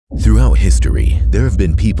Throughout history, there have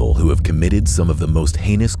been people who have committed some of the most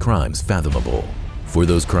heinous crimes fathomable. For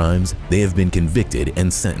those crimes, they have been convicted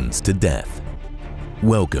and sentenced to death.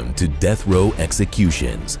 Welcome to Death Row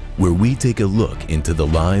Executions, where we take a look into the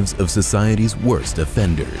lives of society's worst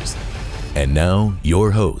offenders. And now,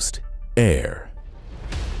 your host, Air.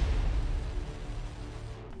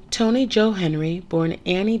 Toni Jo Henry, born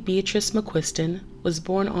Annie Beatrice McQuiston, was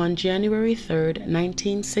born on January 3,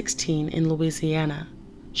 1916 in Louisiana.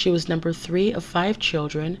 She was number 3 of 5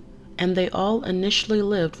 children, and they all initially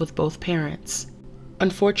lived with both parents.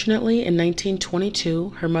 Unfortunately, in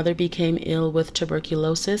 1922, her mother became ill with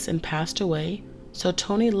tuberculosis and passed away, so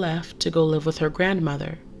Toni left to go live with her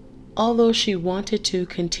grandmother. Although she wanted to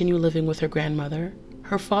continue living with her grandmother,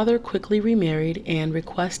 her father quickly remarried and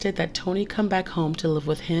requested that Toni come back home to live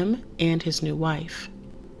with him and his new wife.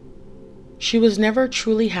 She was never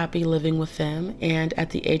truly happy living with them, and at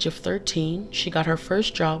the age of 13, she got her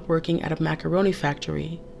first job working at a macaroni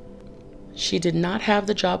factory. She did not have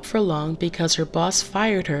the job for long because her boss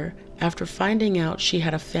fired her after finding out she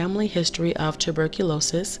had a family history of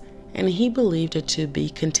tuberculosis, and he believed it to be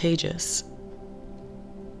contagious.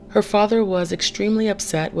 Her father was extremely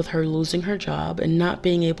upset with her losing her job and not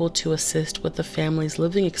being able to assist with the family's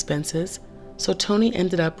living expenses, so Toni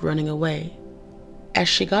ended up running away. As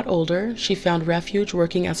she got older, she found refuge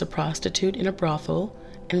working as a prostitute in a brothel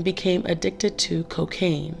and became addicted to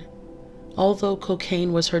cocaine. Although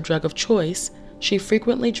cocaine was her drug of choice, she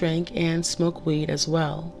frequently drank and smoked weed as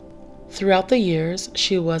well. Throughout the years,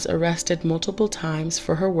 she was arrested multiple times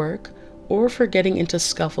for her work or for getting into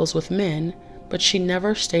scuffles with men, but she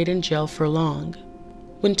never stayed in jail for long.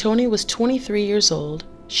 When Toni was 23 years old,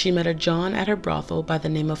 she met a John at her brothel by the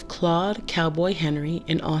name of Claude Cowboy Henry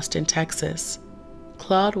in Austin, Texas.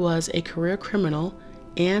 Claude was a career criminal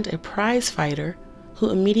and a prize fighter who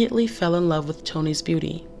immediately fell in love with Toni's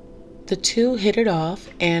beauty. The two hit it off,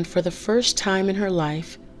 and for the first time in her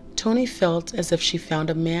life, Toni felt as if she found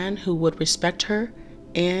a man who would respect her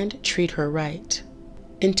and treat her right.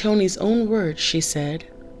 In Toni's own words, she said,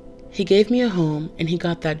 "He gave me a home and he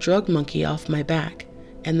got that drug monkey off my back,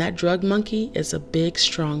 and that drug monkey is a big,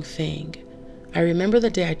 strong thing. I remember the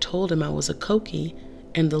day I told him I was a cokie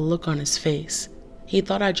and the look on his face. He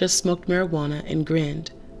thought I just smoked marijuana and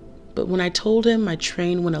grinned. But when I told him my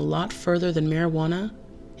train went a lot further than marijuana,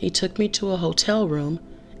 he took me to a hotel room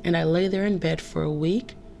and I lay there in bed for a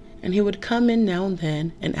week, and he would come in now and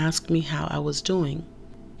then and ask me how I was doing.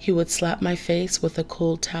 He would slap my face with a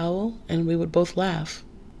cold towel and we would both laugh."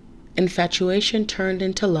 Infatuation turned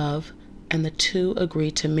into love, and the two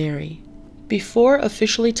agreed to marry. Before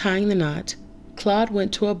officially tying the knot, Claude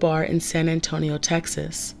went to a bar in San Antonio,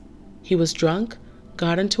 Texas. He was drunk,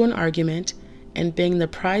 got into an argument, and being the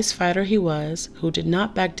prize fighter he was, who did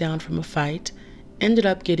not back down from a fight, ended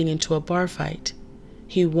up getting into a bar fight.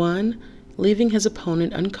 He won, leaving his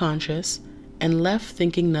opponent unconscious, and left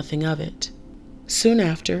thinking nothing of it. Soon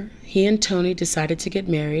after, he and Toni decided to get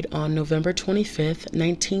married on November 25,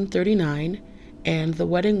 1939, and the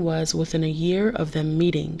wedding was within a year of them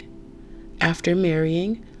meeting. After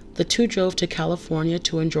marrying, the two drove to California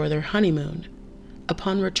to enjoy their honeymoon.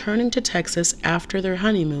 Upon returning to Texas after their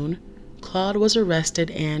honeymoon, Claude was arrested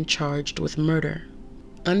and charged with murder.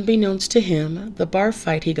 Unbeknownst to him, the bar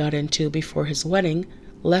fight he got into before his wedding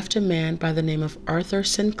left a man by the name of Arthur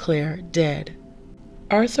Sinclair dead.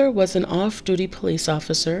 Arthur was an off-duty police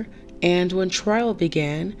officer, and when trial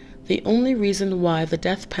began, the only reason why the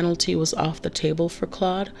death penalty was off the table for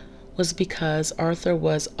Claude was because Arthur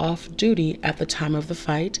was off-duty at the time of the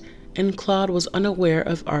fight, and Claude was unaware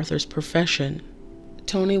of Arthur's profession.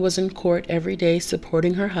 Toni was in court every day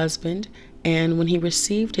supporting her husband, and when he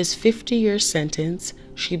received his 50-year sentence,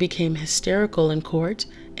 she became hysterical in court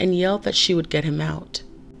and yelled that she would get him out.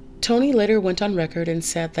 Toni later went on record and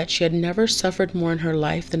said that she had never suffered more in her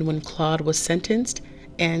life than when Claude was sentenced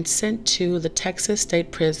and sent to the Texas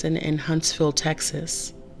State Prison in Huntsville,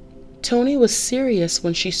 Texas. Toni was serious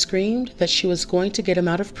when she screamed that she was going to get him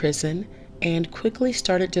out of prison and quickly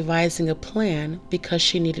started devising a plan because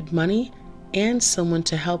she needed money and someone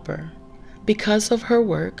to help her. Because of her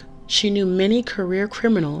work, she knew many career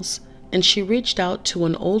criminals, and she reached out to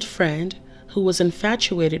an old friend who was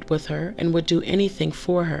infatuated with her and would do anything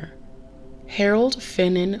for her. Harold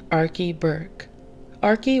Finnan Archie Burke.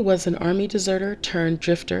 Archie was an army deserter turned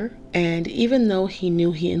drifter, and even though he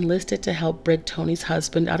knew he enlisted to help break Toni's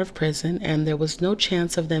husband out of prison and there was no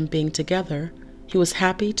chance of them being together, he was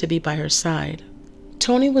happy to be by her side.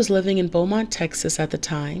 Toni was living in Beaumont, Texas at the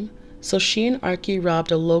time, so she and Archie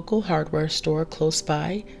robbed a local hardware store close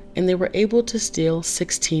by, and they were able to steal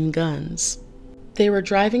 16 guns. They were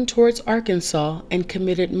driving towards Arkansas and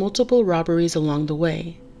committed multiple robberies along the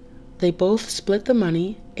way. They both split the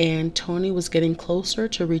money, and Toni was getting closer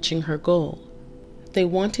to reaching her goal. They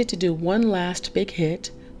wanted to do one last big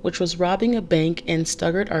hit, which was robbing a bank in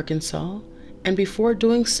Stuttgart, Arkansas, and before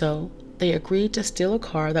doing so, they agreed to steal a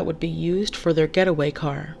car that would be used for their getaway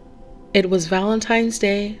car. It was Valentine's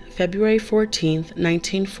Day, February 14th,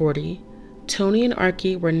 1940. Toni and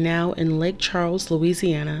Arkie were now in Lake Charles,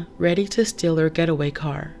 Louisiana, ready to steal their getaway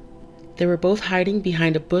car. They were both hiding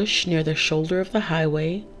behind a bush near the shoulder of the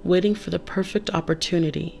highway, waiting for the perfect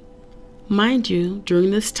opportunity. Mind you,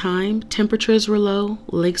 during this time, temperatures were low,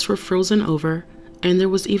 lakes were frozen over, and there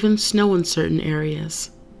was even snow in certain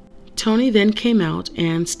areas. Toni then came out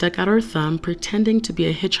and stuck out her thumb pretending to be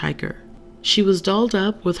a hitchhiker. She was dolled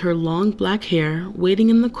up with her long black hair, waiting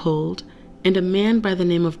in the cold, and a man by the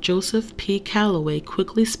name of Joseph P. Calloway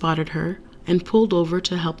quickly spotted her and pulled over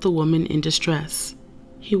to help the woman in distress.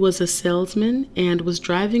 He was a salesman and was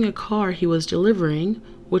driving a car he was delivering,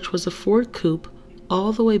 which was a Ford Coupe,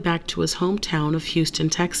 all the way back to his hometown of Houston,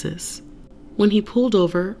 Texas. When he pulled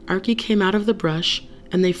over, Arkie came out of the brush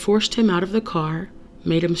and they forced him out of the car,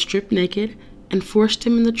 made him strip naked, and forced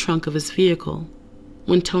him in the trunk of his vehicle.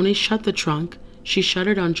 When Toni shut the trunk, she shut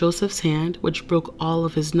it on Joseph's hand, which broke all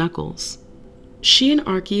of his knuckles. She and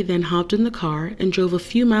Arkie then hopped in the car and drove a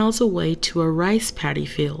few miles away to a rice paddy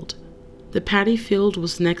field. The paddy field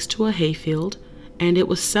was next to a hayfield, and it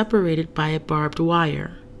was separated by a barbed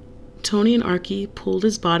wire. Toni and Arkie pulled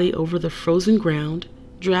his body over the frozen ground,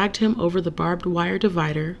 dragged him over the barbed wire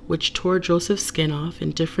divider, which tore Joseph's skin off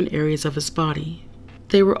in different areas of his body.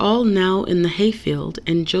 They were all now in the hayfield,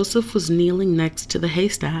 and Joseph was kneeling next to the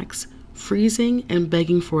haystacks, freezing and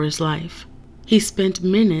begging for his life. He spent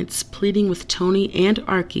minutes pleading with Toni and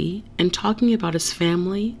Arkie and talking about his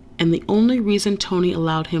family, and the only reason Toni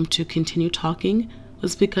allowed him to continue talking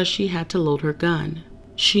was because she had to load her gun.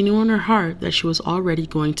 She knew in her heart that she was already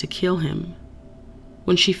going to kill him.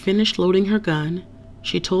 When she finished loading her gun,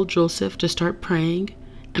 she told Joseph to start praying,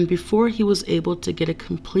 and before he was able to get a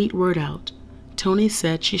complete word out, Toni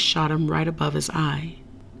said she shot him right above his eye.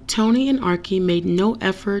 Toni and Arkie made no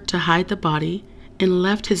effort to hide the body and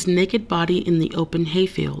left his naked body in the open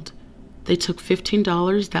hayfield. They took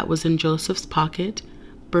 $15 that was in Joseph's pocket,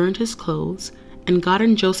 burned his clothes, and got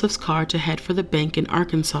in Joseph's car to head for the bank in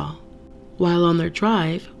Arkansas. While on their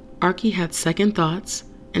drive, Arkie had second thoughts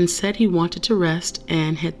and said he wanted to rest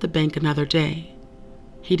and hit the bank another day.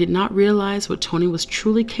 He did not realize what Toni was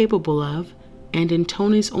truly capable of, and in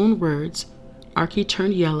Toni's own words, Arkie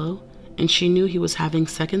turned yellow and she knew he was having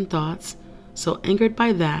second thoughts, so angered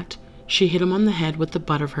by that, she hit him on the head with the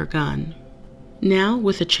butt of her gun. Now,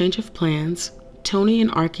 with a change of plans, Toni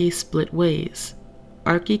and Arkie split ways.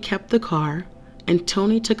 Arkie kept the car, and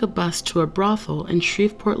Toni took a bus to a brothel in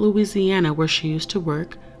Shreveport, Louisiana, where she used to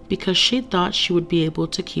work, because she thought she would be able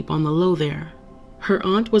to keep on the low there. Her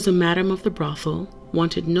aunt was a madam of the brothel,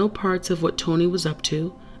 wanted no parts of what Toni was up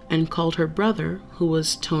to, and called her brother, who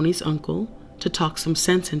was Toni's uncle, to talk some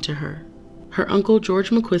sense into her. Her uncle George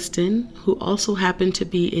McQuiston, who also happened to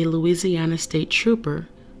be a Louisiana state trooper,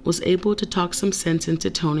 was able to talk some sense into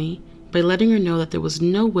Toni by letting her know that there was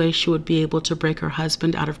no way she would be able to break her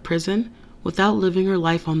husband out of prison without living her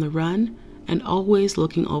life on the run and always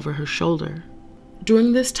looking over her shoulder.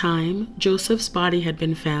 During this time, Joseph's body had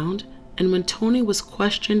been found, and when Toni was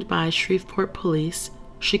questioned by Shreveport police,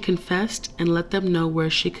 she confessed and let them know where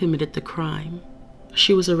she committed the crime.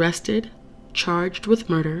 She was arrested, charged with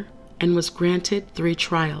murder, and was granted 3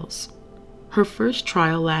 trials. Her first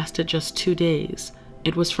trial lasted just 2 days.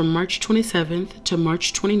 It was from March 27th to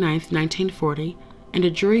March 29th, 1940, and a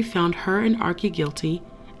jury found her and Arkie guilty,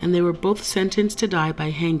 and they were both sentenced to die by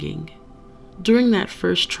hanging. During that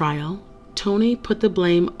first trial, Toni put the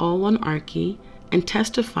blame all on Arkie and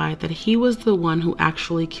testified that he was the one who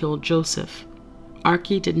actually killed Joseph.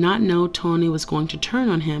 Arkie did not know Toni was going to turn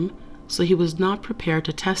on him, so he was not prepared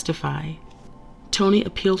to testify. Toni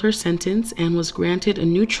appealed her sentence and was granted a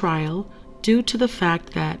new trial due to the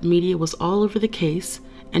fact that media was all over the case,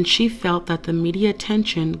 and she felt that the media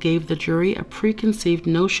attention gave the jury a preconceived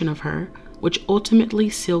notion of her, which ultimately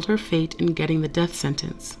sealed her fate in getting the death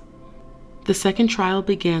sentence. The second trial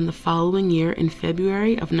began the following year in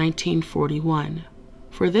February of 1941.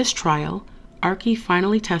 For this trial, Arkie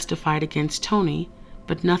finally testified against Toni,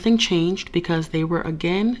 but nothing changed because they were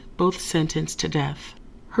again both sentenced to death.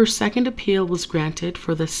 Her second appeal was granted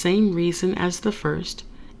for the same reason as the first,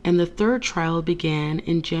 and the third trial began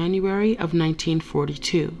in January of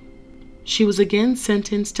 1942. She was again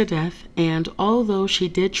sentenced to death, and although she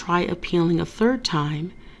did try appealing a third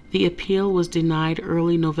time, The appeal was denied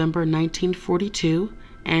early November 1942,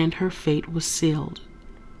 and her fate was sealed.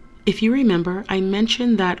 If you remember, I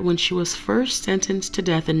mentioned that when she was first sentenced to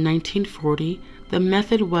death in 1940, the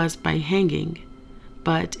method was by hanging.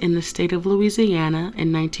 But in the state of Louisiana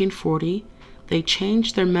in 1940, they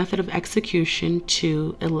changed their method of execution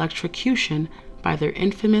to electrocution by their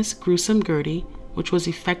infamous gruesome Gertie, which was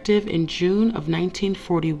effective in June of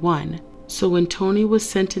 1941. So when Toni was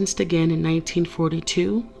sentenced again in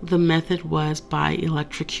 1942, the method was by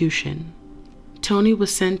electrocution. Toni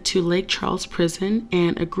was sent to Lake Charles Prison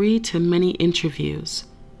and agreed to many interviews.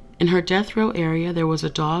 In her death row area, there was a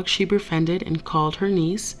dog she befriended and called her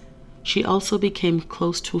niece. She also became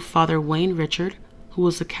close to Father Wayne Richard, who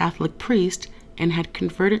was a Catholic priest and had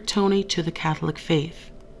converted Toni to the Catholic faith.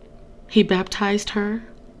 He baptized her,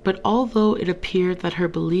 but although it appeared that her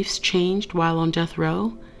beliefs changed while on death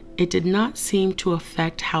row, it did not seem to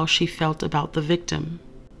affect how she felt about the victim.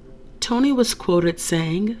 Toni was quoted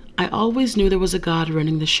saying, "I always knew there was a God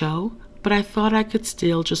running the show, but I thought I could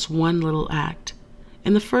steal just one little act.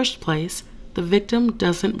 In the first place, the victim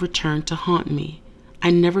doesn't return to haunt me. I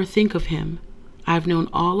never think of him. I've known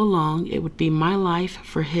all along it would be my life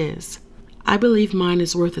for his. I believe mine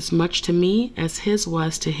is worth as much to me as his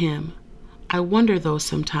was to him. I wonder though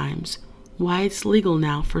sometimes why it's legal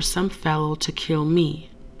now for some fellow to kill me."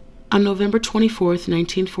 On November 24,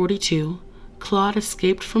 1942, Claude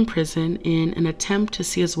escaped from prison in an attempt to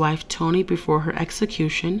see his wife Toni before her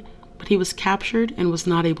execution, but he was captured and was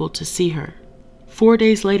not able to see her. 4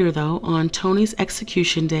 days later, though, on Toni's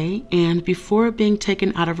execution day, and before being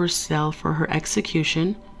taken out of her cell for her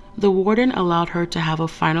execution, the warden allowed her to have a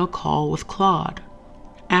final call with Claude.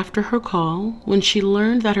 After her call, when she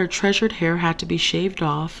learned that her treasured hair had to be shaved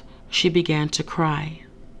off, she began to cry.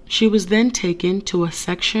 She was then taken to a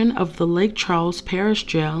section of the Lake Charles Parish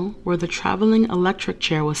Jail where the traveling electric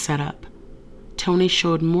chair was set up. Toni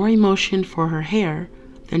showed more emotion for her hair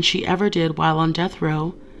than she ever did while on death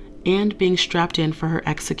row and being strapped in for her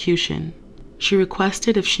execution. She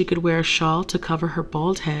requested if she could wear a shawl to cover her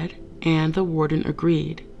bald head, and the warden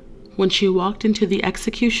agreed. When she walked into the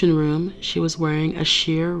execution room, she was wearing a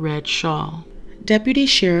sheer red shawl. Deputy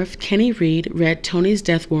Sheriff Kenny Reed read Toni's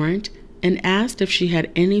death warrant and asked if she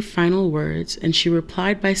had any final words, and she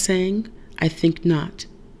replied by saying, "I think not."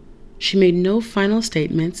 She made no final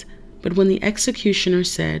statements, but when the executioner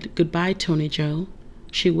said, "Goodbye, Toni Jo,"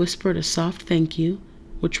 she whispered a soft thank you,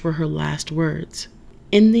 which were her last words.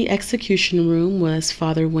 In the execution room was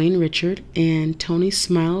Father Wayne Richard, and Toni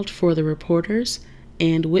smiled for the reporters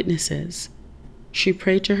and witnesses. She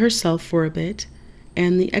prayed to herself for a bit,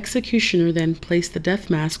 and the executioner then placed the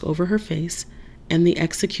death mask over her face, and the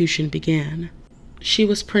execution began. She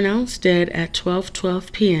was pronounced dead at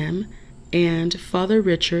 12:12 p.m., and Father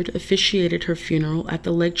Richard officiated her funeral at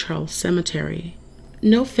the Lake Charles Cemetery.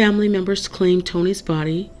 No family members claimed Toni's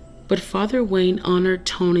body, but Father Wayne honored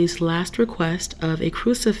Toni's last request of a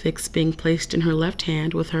crucifix being placed in her left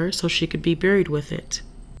hand with her so she could be buried with it.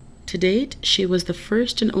 To date, she was the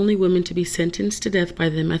first and only woman to be sentenced to death by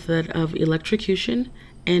the method of electrocution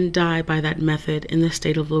and die by that method in the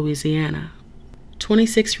state of Louisiana.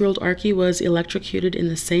 26-year-old Archie was electrocuted in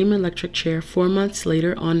the same electric chair 4 months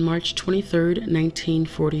later on March 23,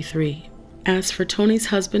 1943. As for Toni's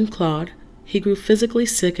husband, Claude, he grew physically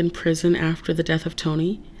sick in prison after the death of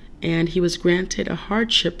Toni, and he was granted a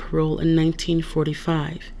hardship parole in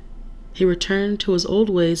 1945. He returned to his old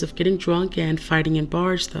ways of getting drunk and fighting in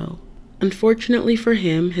bars, though. Unfortunately for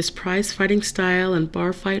him, his prize-fighting style and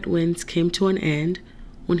bar fight wins came to an end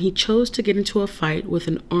when he chose to get into a fight with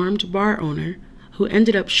an armed bar owner who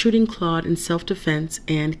ended up shooting Claude in self-defense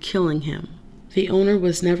and killing him. The owner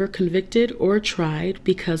was never convicted or tried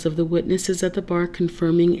because of the witnesses at the bar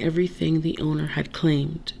confirming everything the owner had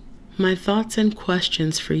claimed. My thoughts and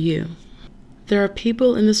questions for you. There are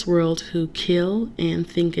people in this world who kill and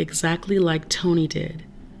think exactly like Toni did.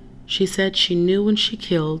 She said she knew when she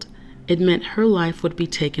killed, it meant her life would be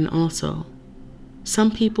taken also.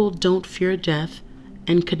 Some people don't fear death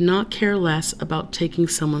and could not care less about taking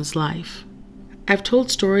someone's life. I've told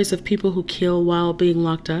stories of people who kill while being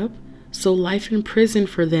locked up, so life in prison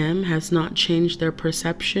for them has not changed their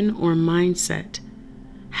perception or mindset.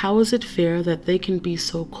 How is it fair that they can be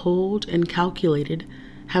so cold and calculated,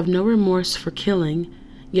 have no remorse for killing,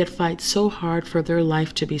 yet fight so hard for their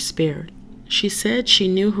life to be spared? She said she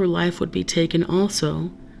knew her life would be taken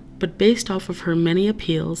also, but based off of her many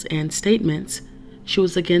appeals and statements, she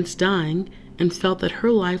was against dying and felt that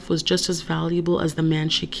her life was just as valuable as the man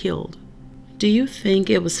she killed. Do you think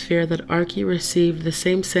it was fair that Archie received the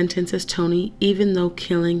same sentence as Toni even though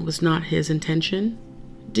killing was not his intention?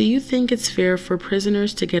 Do you think it's fair for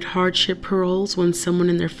prisoners to get hardship paroles when someone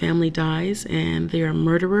in their family dies and they are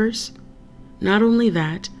murderers? Not only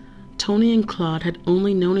that, Toni and Claude had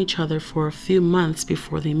only known each other for a few months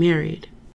before they married.